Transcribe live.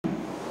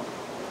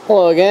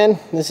Hello again,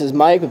 this is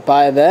Mike with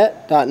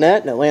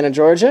buyavette.net in Atlanta,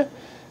 Georgia.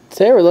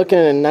 Today we're looking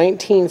at a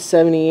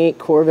 1978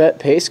 Corvette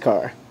Pace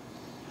Car.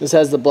 This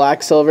has the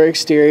black silver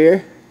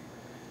exterior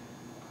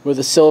with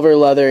a silver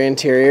leather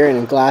interior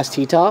and glass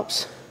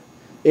T-tops.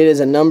 It is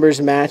a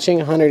numbers matching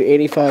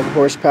 185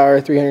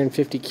 horsepower,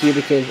 350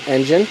 cubic inch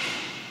engine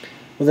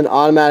with an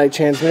automatic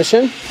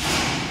transmission.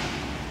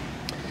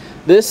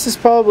 This is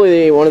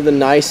probably one of the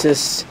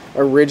nicest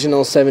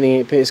original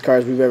 78 Pace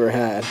cars we've ever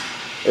had.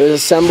 It was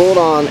assembled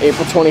on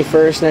April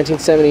 21st,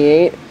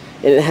 1978,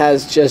 and it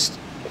has just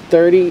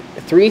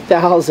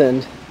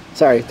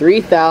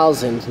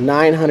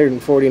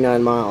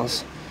 3,949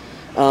 miles.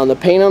 The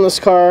paint on this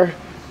car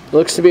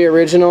looks to be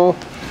original.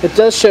 It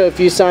does show a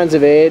few signs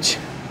of age,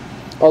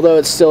 although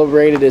it's still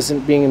rated as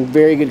being in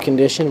very good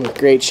condition with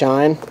great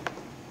shine.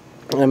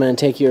 I'm going to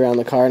take you around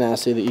the car now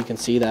so that you can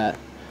see that.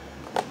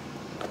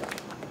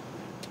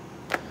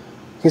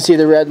 You can see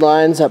the red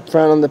lines up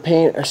front on the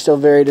paint are still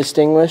very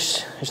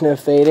distinguished. There's no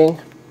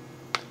fading.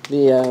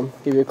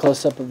 Give you a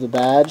close-up of the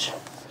badge.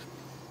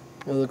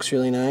 It looks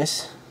really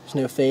nice. There's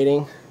no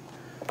fading.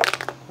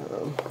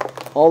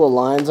 All the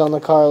lines on the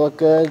car look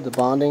good. The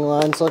bonding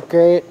lines look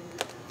great.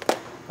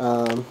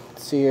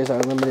 See, here's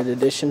our limited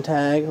edition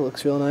tag. It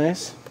looks real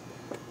nice.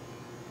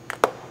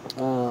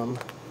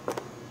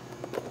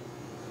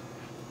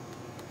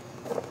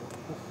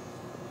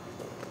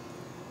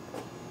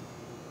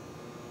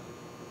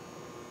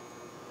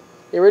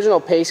 The original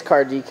Pace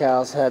Car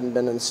decals hadn't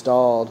been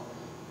installed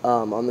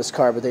on this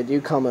car, but they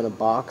do come in a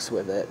box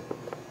with it.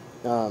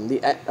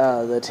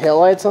 The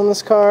taillights on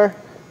this car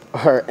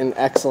are in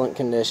excellent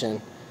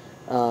condition.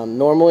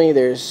 Normally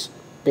there's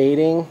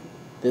fading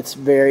that's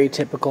very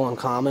typical and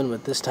common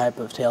with this type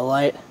of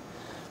taillight,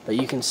 but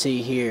you can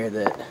see here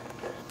that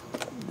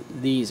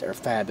these are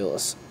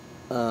fabulous.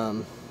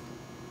 You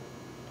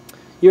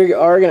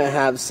are going to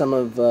have some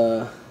of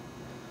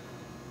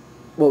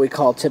what we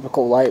call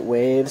typical light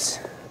waves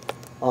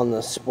on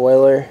the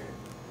spoiler,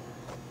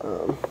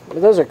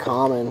 but those are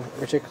common,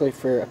 particularly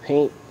for a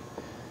paint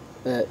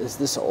that is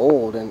this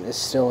old and is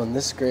still in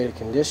this great a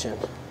condition.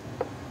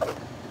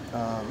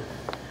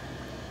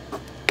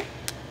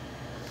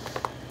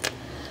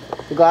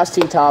 The glass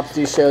T-tops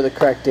do show the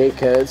correct date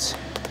codes,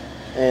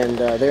 and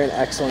they're in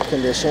excellent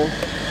condition.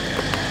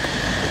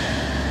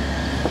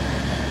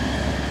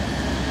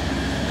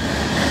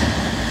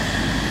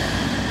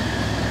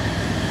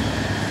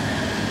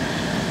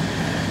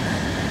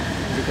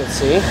 You can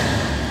see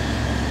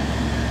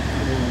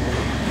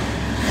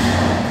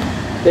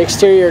the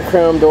exterior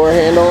chrome door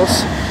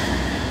handles.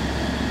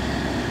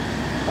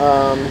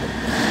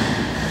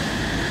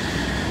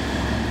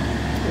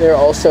 They're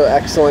also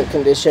excellent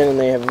condition, and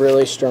they have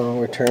really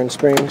strong return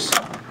springs,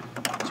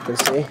 as you can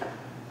see.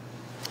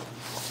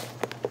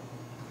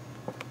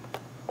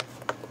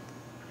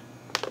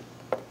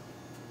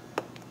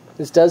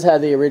 This does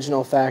have the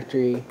original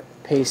factory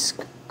Pace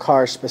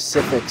Car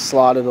specific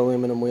slotted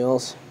aluminum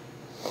wheels.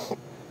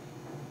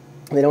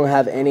 They don't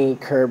have any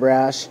curb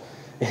rash,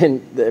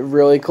 and the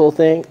really cool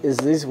thing is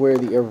these were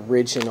the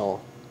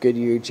original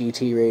Goodyear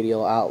GT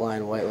Radial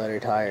outline white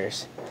letter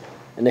tires,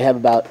 and they have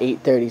about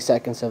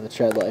 8/32 of the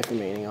tread life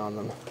remaining on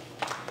them.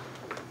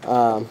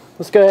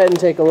 Let's go ahead and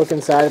take a look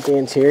inside at the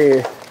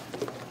interior.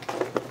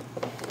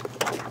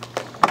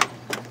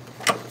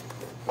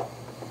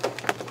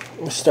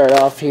 We'll start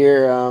off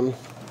here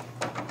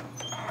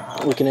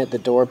looking at the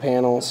door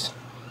panels.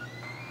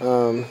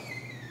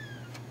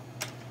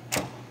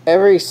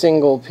 Every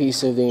single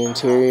piece of the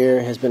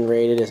interior has been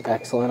rated as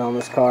excellent on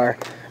this car,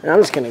 and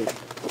I'm just going to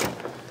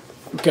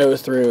go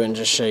through and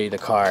just show you the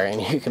car, and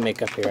you can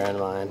make up your own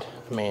mind.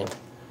 I mean,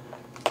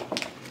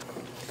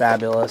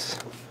 fabulous.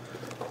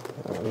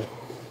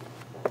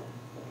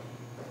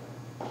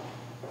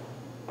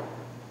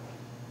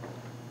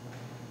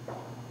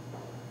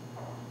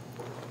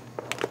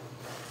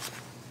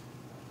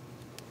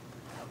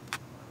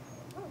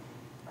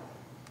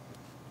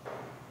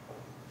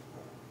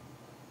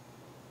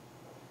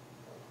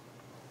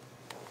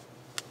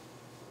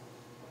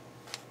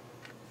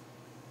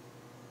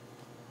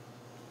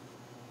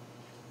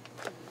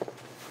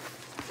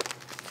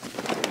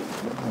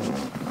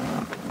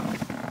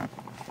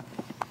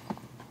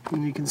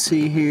 And you can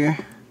see here,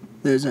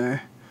 there's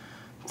our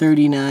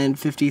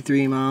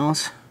 3953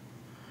 miles.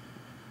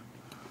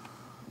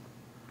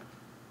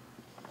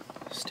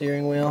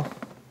 Steering wheel,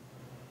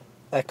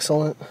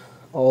 excellent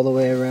all the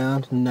way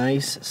around.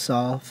 Nice,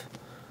 soft,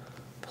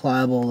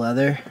 pliable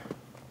leather.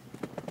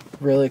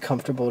 Really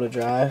comfortable to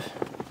drive.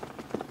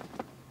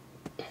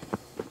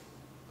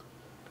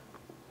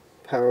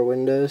 Power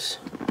windows.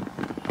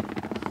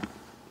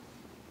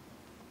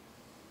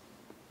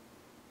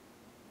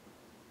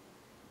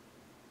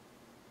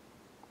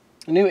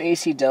 The new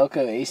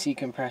Delco AC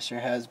compressor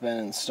has been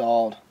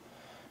installed,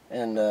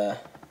 and the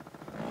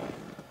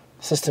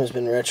system's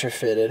been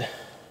retrofitted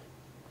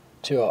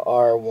to a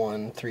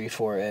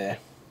R134A.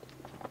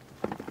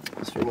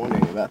 So if you're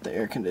wondering about the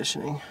air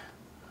conditioning,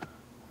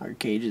 our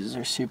gauges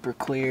are super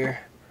clear,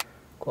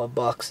 glove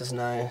box is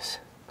nice,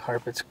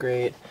 Carpet's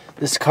great.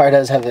 This car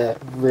does have a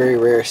very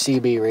rare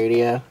CB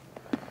radio,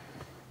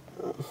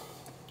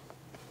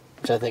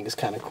 which I think is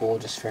kind of cool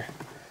just for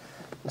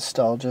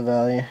nostalgia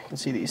value. You can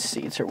see these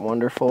seats are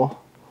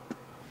wonderful,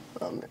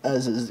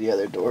 as is the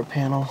other door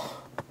panel.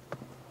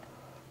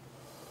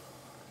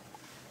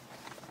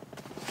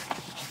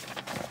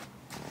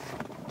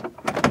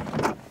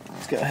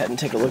 Let's go ahead and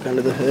take a look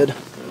under the hood.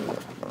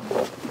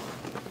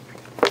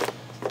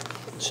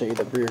 Show you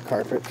the rear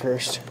carpet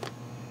first.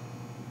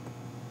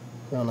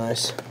 Real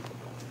nice.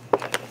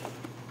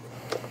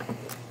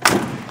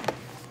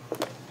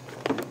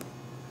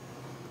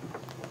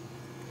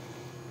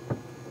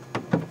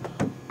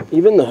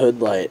 Even the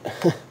hood light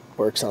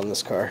works on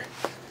this car,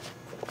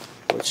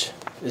 which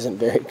isn't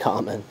very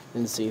common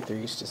in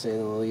C3s, to say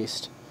the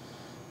least.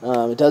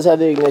 It does have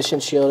the ignition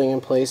shielding in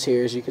place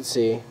here, as you can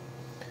see.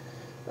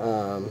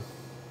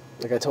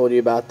 Like I told you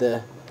about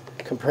the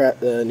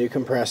new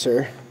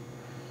compressor.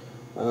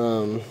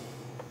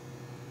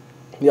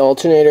 The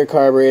alternator,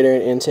 carburetor,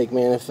 and intake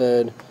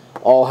manifold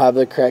all have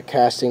the correct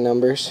casting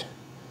numbers.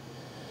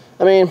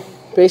 I mean,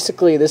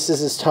 basically this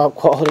is as top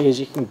quality as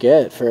you can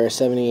get for a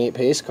 78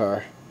 pace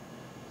car.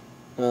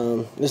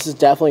 This is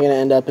definitely going to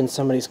end up in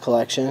somebody's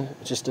collection.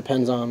 It just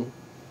depends on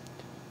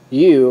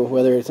you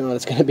whether or not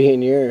it's going to be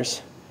in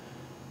yours.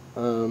 I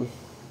don't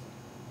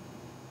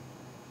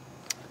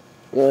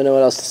really know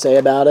what else to say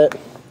about it.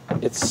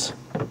 It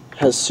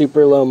has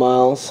super low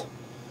miles.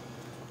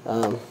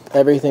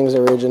 Everything's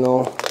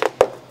original,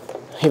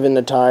 even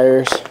the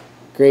tires.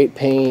 Great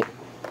paint.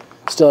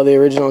 Still have the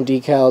original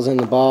decals in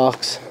the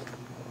box.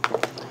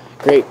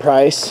 Great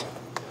price.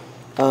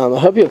 I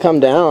hope you'll come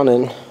down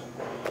and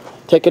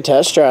take a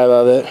test drive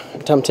of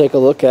it. Come take a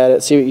look at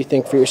it, see what you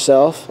think for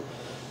yourself.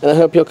 And I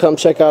hope you'll come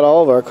check out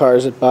all of our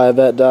cars at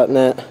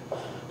buyavet.net.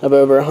 I have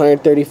over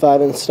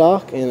 135 in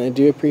stock, and I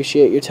do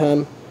appreciate your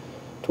time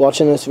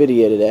watching this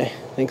video today.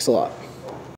 Thanks a lot.